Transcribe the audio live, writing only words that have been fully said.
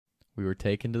we were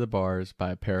taken to the bars by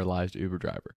a paralyzed Uber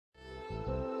driver.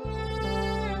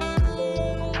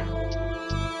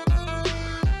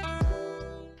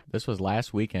 This was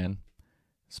last weekend.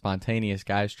 Spontaneous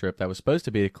guys trip that was supposed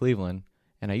to be to Cleveland,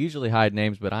 and I usually hide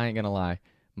names, but I ain't gonna lie.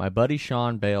 My buddy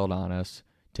Sean bailed on us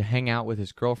to hang out with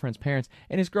his girlfriend's parents,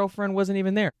 and his girlfriend wasn't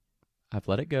even there. I've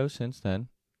let it go since then,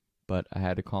 but I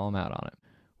had to call him out on it.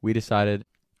 We decided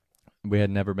we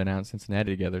had never been out in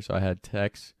Cincinnati together, so I had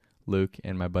Tex, Luke,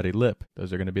 and my buddy Lip,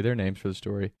 those are going to be their names for the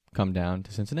story, come down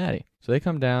to Cincinnati. So they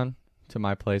come down to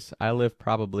my place. I live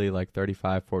probably like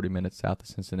 35, 40 minutes south of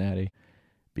Cincinnati,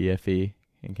 BFE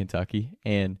in Kentucky,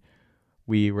 and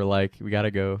we were like, we got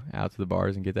to go out to the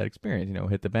bars and get that experience, you know,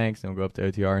 hit the banks, and we'll go up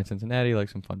to OTR in Cincinnati, like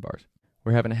some fun bars.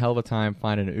 We're having a hell of a time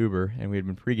finding an Uber, and we had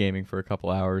been pre-gaming for a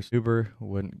couple hours. Uber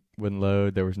wouldn't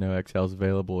load. There was no XLs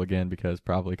available again because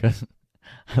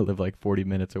I live like 40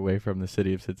 minutes away from the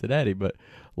city of Cincinnati. But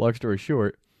long story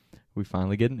short, we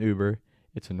finally get an Uber.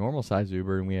 It's a normal size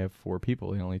Uber, and we have 4 people.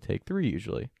 We only take 3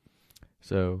 usually.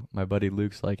 So my buddy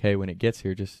Luke's like, hey, when it gets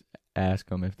here, just ask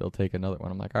them if they'll take another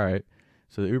one. I'm like, all right.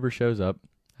 So the Uber shows up.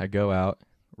 I go out,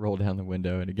 roll down the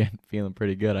window, and again, feeling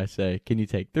pretty good, I say, can you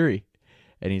take 3?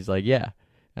 And he's like, yeah.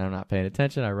 And I'm not paying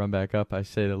attention. I run back up. I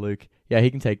say to Luke, yeah,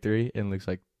 he can take 3. And Luke's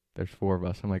like, there's 4 of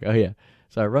us. I'm like, oh, yeah.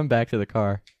 So I run back to the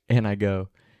car, and I go,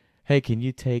 hey, can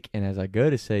you take, and as I go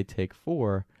to say take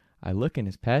 4, I look in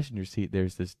his passenger seat.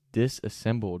 There's this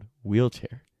disassembled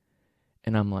wheelchair.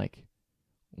 And I'm like,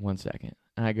 1 second.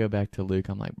 And I go back to Luke.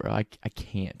 I'm like, bro, I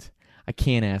can't. I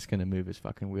can't ask him to move his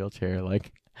fucking wheelchair.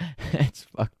 Like, it's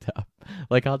fucked up.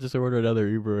 Like, I'll just order another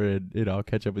Uber, and, you know, I'll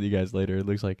catch up with you guys later. It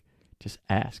looks like, just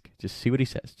ask. Just see what he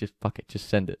says. Just fuck it. Just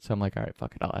send it. So I'm like, all right,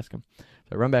 fuck it. I'll ask him. So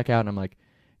I run back out, and I'm like,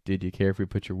 dude, do you care if we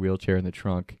put your wheelchair in the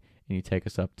trunk and you take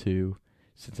us up to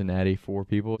Cincinnati, 4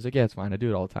 people? He's like, yeah, it's fine. I do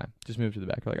it all the time. Just move to the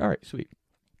back. We're like, all right, sweet.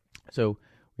 So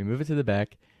we move it to the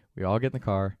back. We all get in the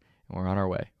car, and we're on our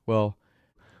way. Well,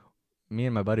 me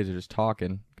and my buddies are just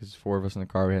talking because 4 of us in the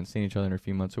car. We hadn't seen each other in a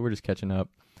few months, so we're just catching up.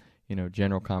 You know,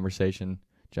 general conversation,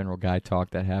 general guy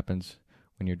talk that happens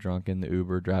when you're drunk in the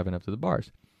Uber driving up to the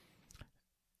bars.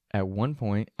 At one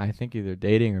point, I think either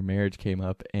dating or marriage came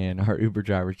up, and our Uber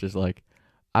driver's just like,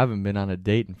 I haven't been on a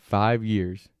date in 5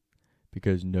 years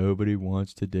because nobody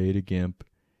wants to date a gimp.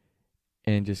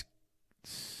 And just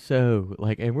so,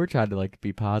 like, and we're trying to, like,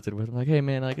 be positive with him. Like, hey,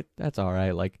 man, like, that's all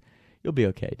right. Like, you'll be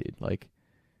okay, dude. Like,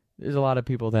 there's a lot of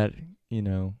people that, you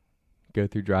know, go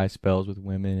through dry spells with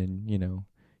women, and, you know,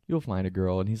 you'll find a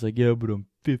girl. And he's like, yeah, but I'm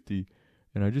 50,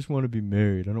 and I just want to be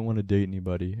married. I don't want to date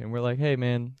anybody. And we're like, hey,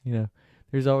 man, you know,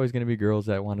 there's always going to be girls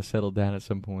that want to settle down at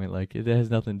some point. Like, it has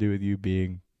nothing to do with you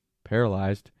being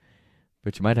paralyzed,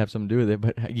 but you might have something to do with it.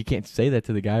 But you can't say that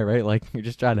to the guy, right? Like, you're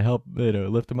just trying to help, you know,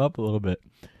 lift him up a little bit.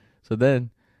 So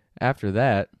then, after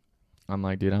that, I'm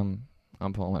like, dude, I'm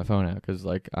pulling my phone out because,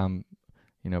 like, I'm,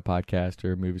 you know,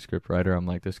 podcaster, movie script writer. I'm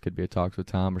like, this could be a Talks with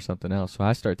Tom or something else. So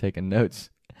I start taking notes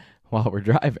while we're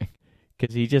driving.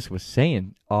 Because he just was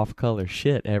saying off-color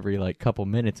shit every, like, couple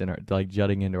minutes and, like,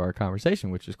 jutting into our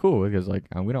conversation, which is cool because, like,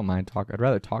 we don't mind talking. I'd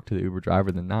rather talk to the Uber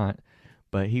driver than not.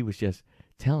 But he was just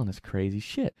telling us crazy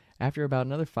shit. After about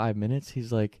another 5 minutes,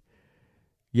 he's like,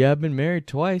 yeah, I've been married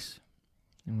twice.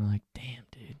 And we're like, damn,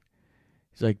 dude.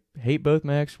 He's like, hate both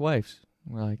my ex-wives.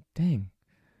 And we're like, dang,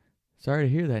 sorry to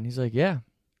hear that. And he's like, yeah.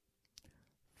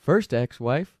 First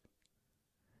ex-wife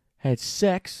had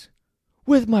sex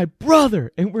with my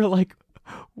brother. And we're like,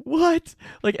 what?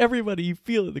 Like, everybody, you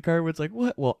feel it. The car was like,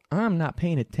 what? Well, I'm not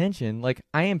paying attention. Like,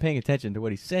 I am paying attention to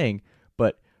what he's saying,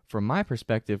 but from my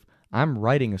perspective, I'm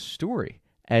writing a story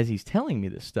as he's telling me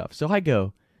this stuff. So I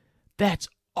go, that's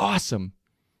awesome.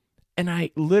 And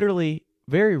I literally,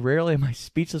 very rarely am I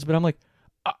speechless, but I'm like,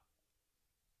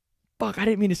 fuck, I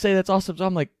didn't mean to say that's awesome. So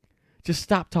I'm like, just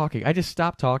stop talking. I just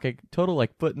stopped talking. Total,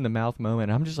 like, foot in the mouth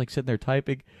moment. I'm just, like, sitting there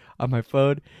typing on my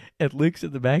phone, and Luke's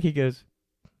in the back. He goes,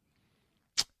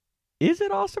 is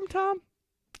it awesome, Tom?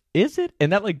 Is it?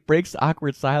 And that, like, breaks the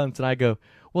awkward silence, and I go,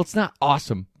 well, it's not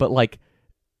awesome, but, like,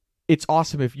 it's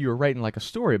awesome if you were writing, like, a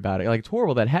story about it. Like, it's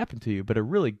horrible that happened to you, but it's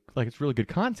really good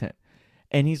content.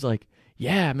 And he's like,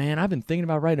 yeah, man, I've been thinking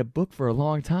about writing a book for a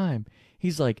long time.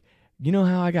 He's like, you know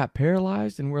how I got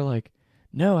paralyzed? And we're like,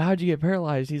 no, how'd you get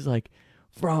paralyzed? He's like,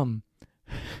 from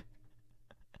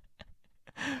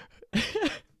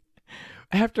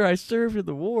after I served in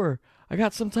the war, I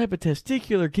got some type of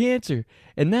testicular cancer,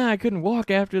 and now I couldn't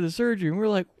walk after the surgery. And we're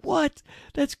like, what?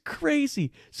 That's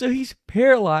crazy. So he's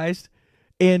paralyzed,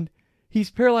 and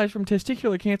he's paralyzed from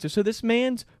testicular cancer. So this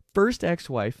man's first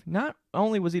ex-wife, not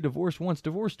only was he divorced once,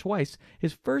 divorced twice,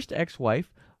 his first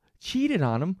ex-wife cheated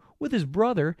on him with his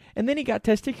brother, and then he got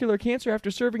testicular cancer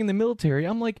after serving in the military.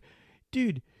 I'm like,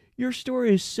 dude, your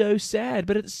story is so sad,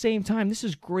 but at the same time, this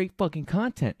is great fucking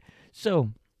content.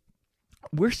 So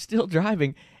we're still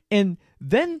driving, and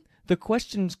then the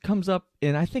question comes up,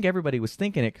 and I think everybody was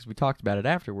thinking it because we talked about it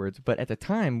afterwards, but at the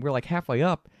time, we're like halfway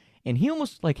up, and he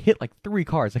almost like hit like 3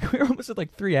 cars. Like we were almost at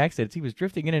like 3 accidents. He was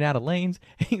drifting in and out of lanes,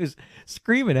 and he was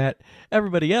screaming at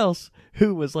everybody else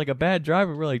who was like a bad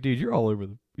driver. We're like, dude, you're all over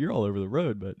the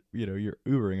road, but you know, you're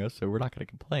Ubering us, so we're not going to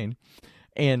complain.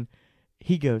 And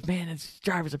he goes, man, these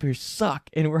drivers up here suck.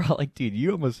 And we're all like, dude,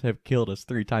 you almost have killed us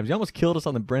 3 times. You almost killed us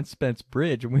on the Brent Spence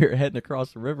Bridge when we were heading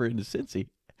across the river into Cincy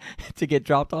to get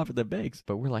dropped off at the banks.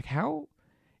 But we're like, how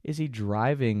is he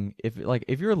driving if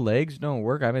your legs don't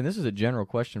work? I mean, this is a general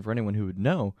question for anyone who would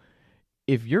know.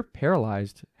 If you're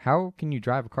paralyzed, how can you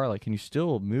drive a car? Like, can you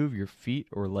still move your feet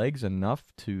or legs enough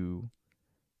to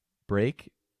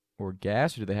brake or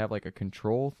gas? Or do they have like a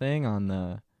control thing on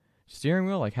the steering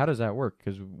wheel? Like, how does that work?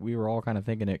 Because we were all kind of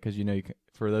thinking it, because you know,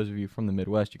 for those of you from the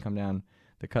Midwest, you come down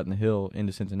the cut in the hill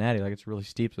into Cincinnati, like it's really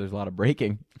steep, so there's a lot of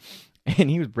braking. And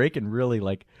he was braking really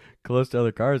like close to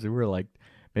other cars, and we were like,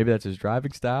 maybe that's his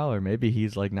driving style, or maybe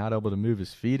he's like not able to move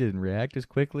his feet and react as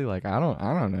quickly. Like, I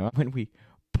don't know. When we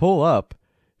pull up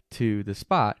to the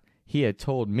spot, he had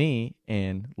told me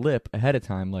and Lip ahead of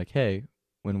time, like, hey,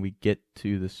 when we get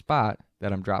to the spot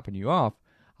that I'm dropping you off,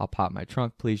 I'll pop my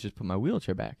trunk. Please just put my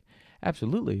wheelchair back.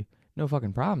 Absolutely. No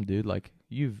fucking problem, dude. Like,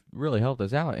 you've really helped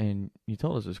us out, and you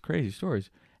told us those crazy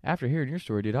stories. After hearing your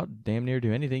story, dude, I'll damn near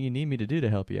do anything you need me to do to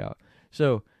help you out.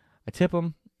 So I tip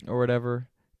him or whatever.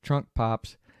 Trunk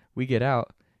pops. We get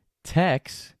out.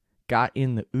 Tex got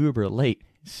in the Uber late,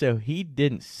 so he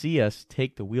didn't see us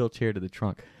take the wheelchair to the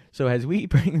trunk. So as we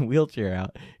bring the wheelchair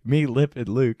out, me, Lip, and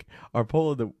Luke are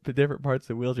pulling the different parts of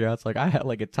the wheelchair out. It's like I had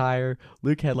like a tire,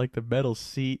 Luke had like the metal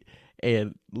seat,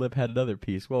 and Lip had another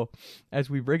piece. Well, as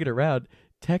we bring it around,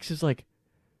 Tex is like,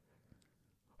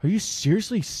 are you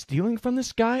seriously stealing from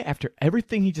this guy after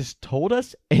everything he just told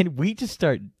us? And we just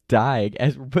start dying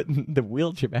as we're putting the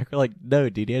wheelchair back. We're like, no,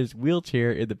 dude, he had his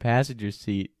wheelchair in the passenger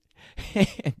seat.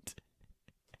 And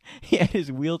he had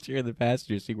his wheelchair in the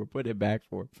passenger seat. We're putting it back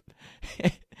for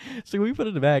him. So we put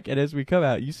it back, and as we come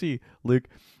out, you see Luke.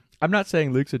 I'm not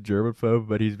saying Luke's a germaphobe,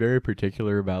 but he's very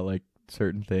particular about like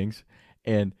certain things.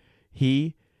 And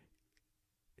he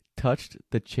touched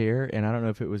the chair, and I don't know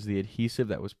if it was the adhesive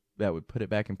that would put it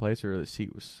back in place, or the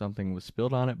seat was something was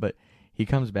spilled on it, but he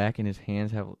comes back and his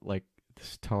hands have like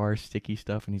this tar sticky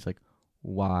stuff, and he's like,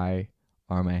 why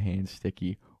are my hands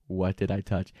sticky? What did I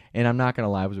touch? And I'm not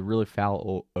gonna lie, it was a really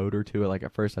foul odor to it. Like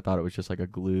at first I thought it was just like a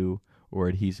glue or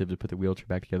adhesive to put the wheelchair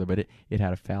back together, but it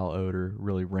had a foul odor,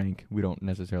 really rank. We don't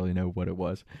necessarily know what it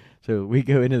was. So we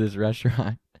go into this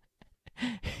restaurant.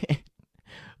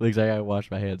 Looks like I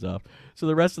washed my hands off. So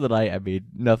the rest of the night, I mean,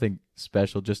 nothing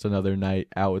special, just another night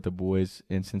out with the boys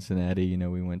in Cincinnati. You know,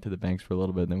 we went to the banks for a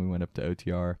little bit, then we went up to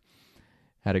OTR,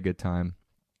 had a good time.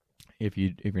 If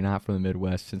you're not from the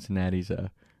Midwest, Cincinnati's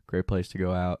a great place to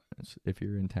go out if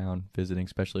you're in town visiting,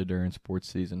 especially during sports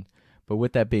season. But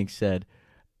with that being said,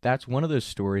 that's one of those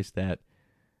stories that,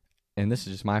 and this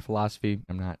is just my philosophy,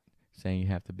 I'm not saying you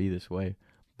have to be this way,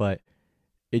 but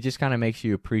it just kind of makes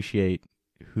you appreciate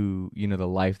who, you know, the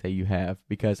life that you have,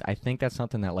 because I think that's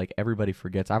something that like everybody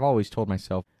forgets. I've always told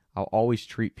myself I'll always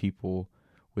treat people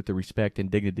with the respect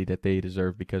and dignity that they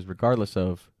deserve, because regardless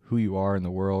of who you are in the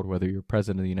world, whether you're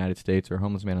president of the United States or a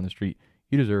homeless man on the street,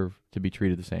 you deserve to be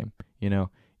treated the same. You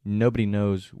know, nobody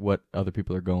knows what other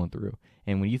people are going through.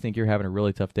 And when you think you're having a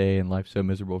really tough day and life's so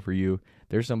miserable for you,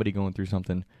 there's somebody going through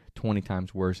something 20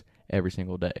 times worse every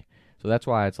single day. So that's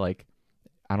why it's like,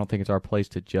 I don't think it's our place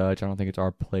to judge. I don't think it's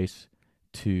our place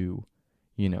to,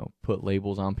 you know, put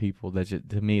labels on people. That's just,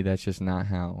 to me, that's just not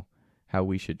how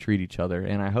we should treat each other.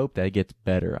 And I hope that it gets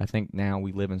better. I think now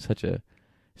we live in such a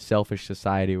selfish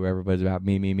society where everybody's about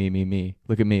me, me, me, me, me.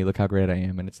 Look at me. Look how great I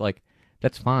am. And it's like,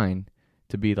 that's fine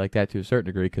to be like that to a certain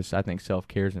degree, because I think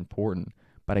self-care is important.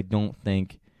 But I don't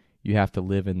think you have to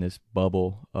live in this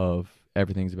bubble of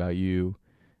everything's about you,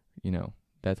 you know,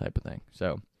 that type of thing.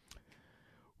 So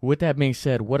with that being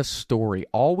said, what a story.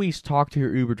 Always talk to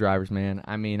your Uber drivers, man.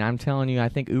 I mean, I'm telling you, I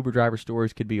think Uber driver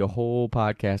stories could be a whole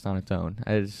podcast on its own.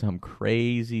 That is some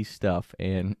crazy stuff.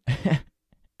 And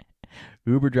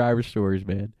Uber driver stories,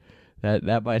 man.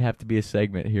 That might have to be a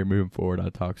segment here moving forward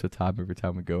on Talks of Tom every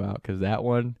time we go out, because that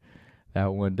one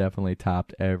definitely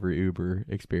topped every Uber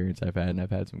experience I've had, and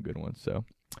I've had some good ones. So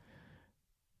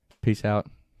peace out.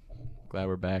 Glad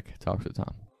we're back. Talks with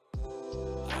Tom.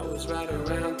 I was riding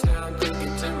around town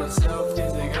thinking to myself,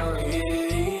 is it gonna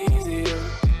get easier?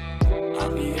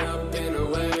 I'll be up and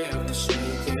away up the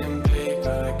street and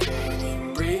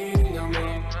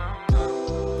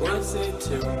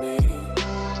to me.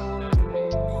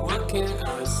 What can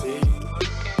I see?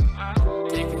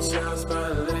 Taking shots by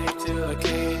the lake.